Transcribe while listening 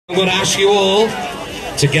I'm going to ask you all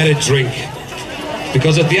to get a drink.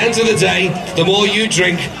 Because at the end of the day, the more you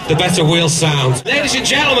drink, the better we'll sound. Ladies and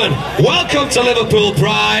gentlemen, welcome to Liverpool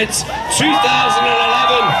Pride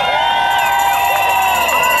 2011.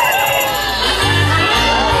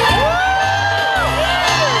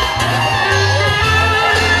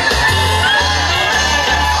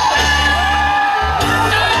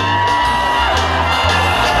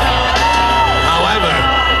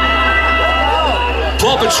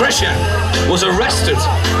 Poor Patricia was arrested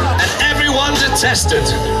and everyone's attested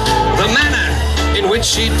the manner in which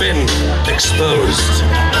she'd been exposed.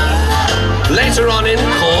 Later on in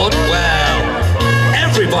court, well,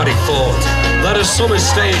 everybody thought that a summer's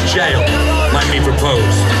stay in jail might be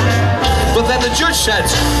proposed. But then the judge said,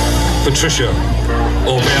 Patricia,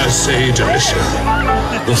 or may I say Delicia,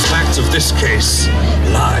 the facts of this case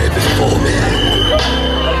lie before me.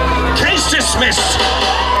 Case dismissed.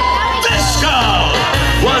 This girl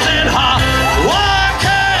was in her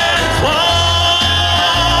working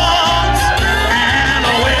clothes, and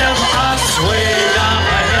with a swing of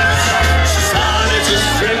her hips, she started to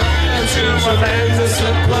strip into tremendous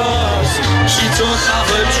applause. She took off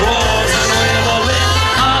her drawers and with a lick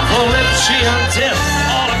of her lips she undid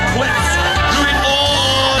all the quips, threw it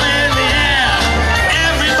all in the air.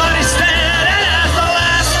 Everybody stared as the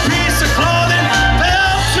last piece of clothing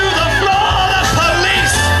fell to the floor. The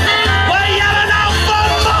police were yelling out for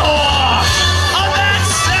more on that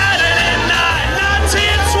Saturday night,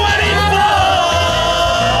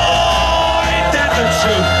 1924. Ain't that the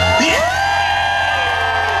truth? Yeah!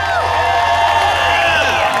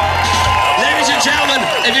 Ladies and gentlemen,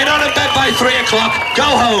 if you're not in bed by 3 o'clock, go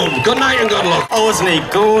home. Good night and good luck. Oh, wasn't he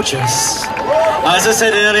gorgeous? As I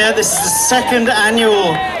said earlier, this is the second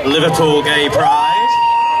annual Liverpool Gay Pride.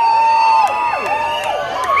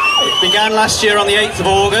 It began last year on the 8th of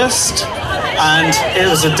August, and it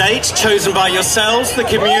was a date chosen by yourselves, the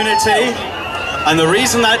community. And the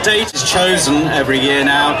reason that date is chosen every year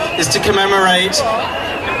now is to commemorate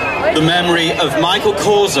the memory of Michael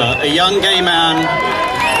Causa, a young gay man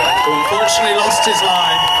who unfortunately lost his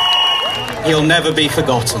life. He'll never be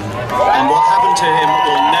forgotten, and what happened to him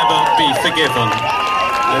will never be forgiven.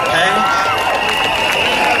 Okay?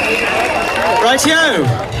 Rightio!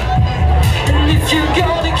 And if you're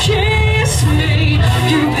gonna kiss me,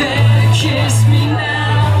 you better kiss me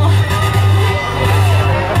now.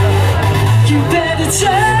 You better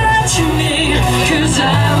touch me, 'cause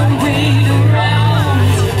I won't wait around.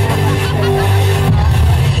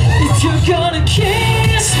 If you're gonna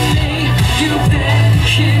kiss me, you better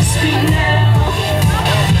kiss me now.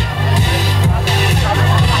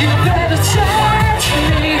 You better touch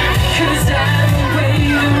me, 'cause I won't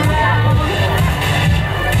wait around.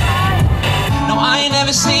 No, I ain't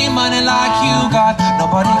never seen money like you got.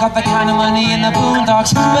 Nobody got the kind of money in the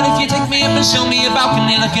boondocks. But if you take me up and show me a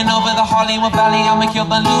balcony looking over the Hollywood Valley, I'll make your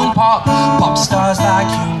balloon pop. Pop stars like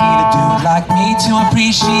you need a dude like me to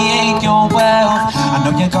appreciate your wealth. I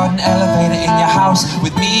know you got an elevator in your house.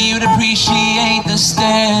 With me you'd appreciate the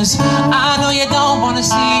stairs. I know you don't wanna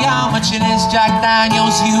see how much it is Jack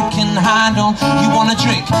Daniels you can handle. You wanna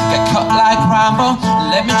drink, get cut like Rambo.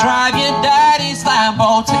 Let me drive your daddy's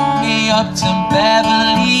Lambo. Take me up to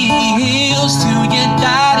Beverly Hills, to your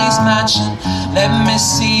daddy's mansion. Let me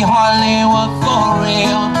see Hollywood for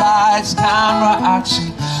real. Lights, camera, action.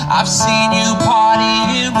 I've seen you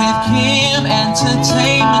partying with Kim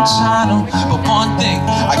Entertainment Channel. But one thing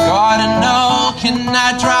I gotta know, can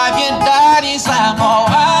I drive your daddy's Lambo?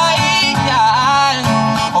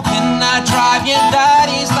 Oh, can I drive your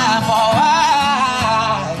daddy's Lambo?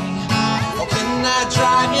 Oh, can I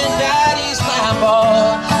drive your daddy's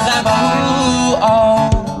Lambo? Lambo, oh.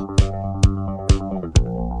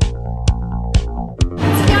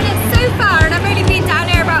 So far, and I've only been down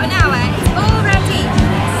here about an hour, it's already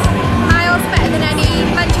miles better than any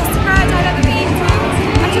Manchester Pride I've ever been to.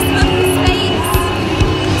 I just love the space,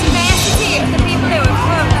 diversity of the people who have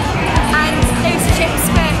come, and those chips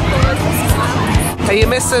for gorgeous as well. Are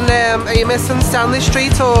you missing Stanley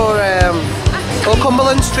Street or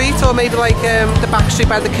Cumberland Street, or maybe like the back street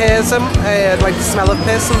by the Curzon, like the smell of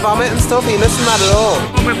piss and vomit and stuff? Are you missing that at all?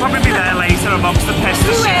 We'll probably be there later amongst the piss,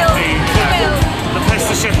 the shit, the piss,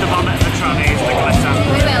 the shit, the vomit, and the trannies, the glitter.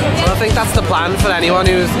 We will. Well, I think that's the plan for anyone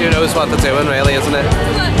who knows what they're doing, really, isn't it?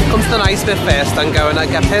 Come to the nice bit first and go and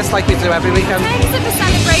get pissed like we do every weekend. In terms of the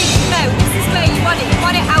celebration, though, this is where you want it. You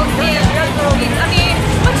want it out there. I mean,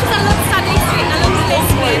 much as I love Stanley Street, I love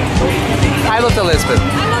Lisbon. I love the Lisbon.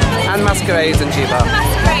 And Masquerade and G-Bar.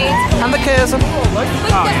 Masquerade. And the Curzon. To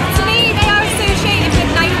me, they are associated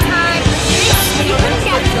with nighttime. You couldn't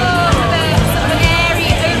get more of a sort of an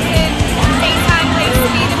area open daytime place to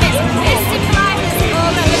be in the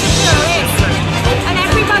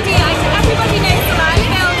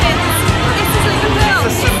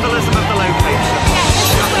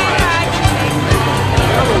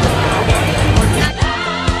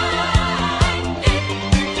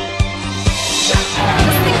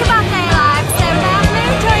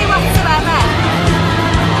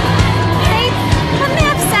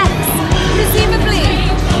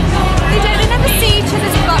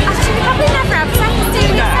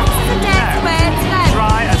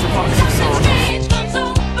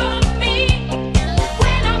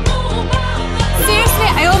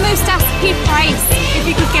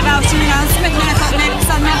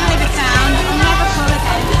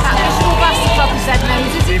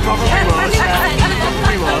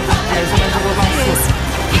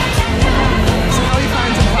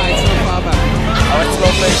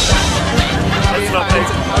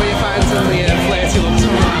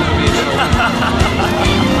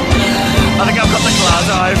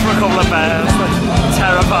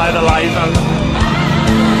burn alive.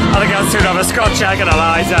 I think I'll soon have a Scotch egg and a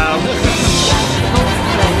lie down.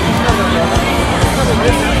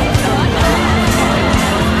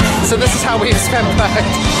 So this is how we spent Pride.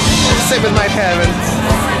 Sit with my parents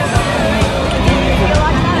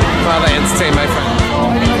while they entertain my friends.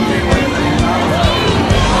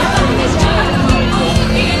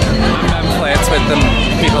 And plates with them,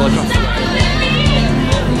 people across the way.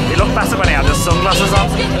 He looked better when he had his sunglasses on.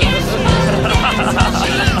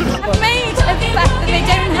 I've made of the fact that they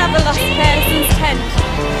don't have a lost persons tent.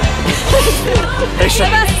 They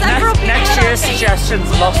should. Next year's suggestions: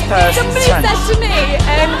 lost persons tent. Somebody said to me,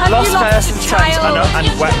 have Lost you lost persons a tent child? and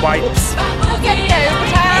wet wipes. I said no,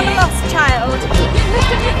 but I am a lost child.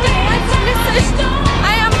 Listen,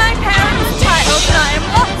 I am my parents' child and I am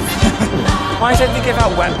lost. Why don't they give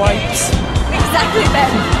out wet wipes? Exactly,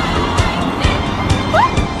 Ben.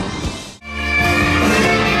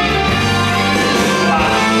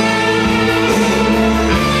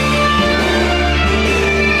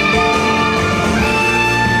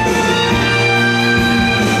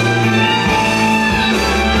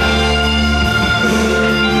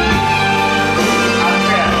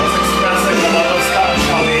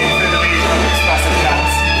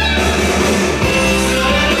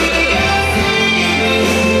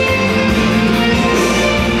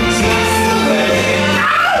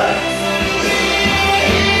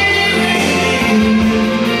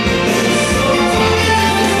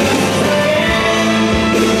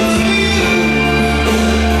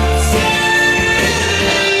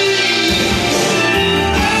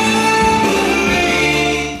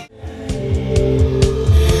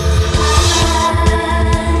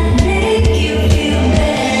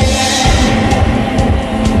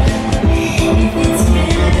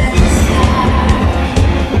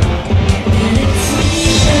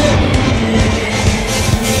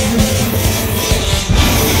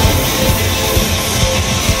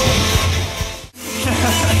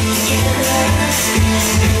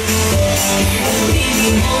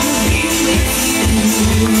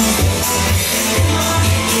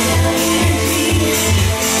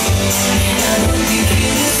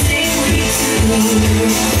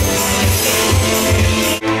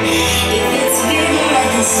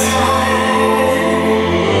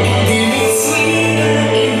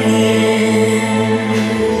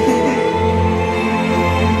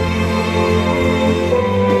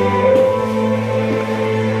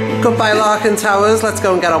 Goodbye Larkin Towers, let's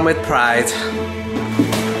go and get on with Pride.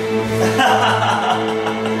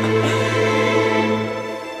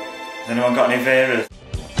 Has anyone got any Veras?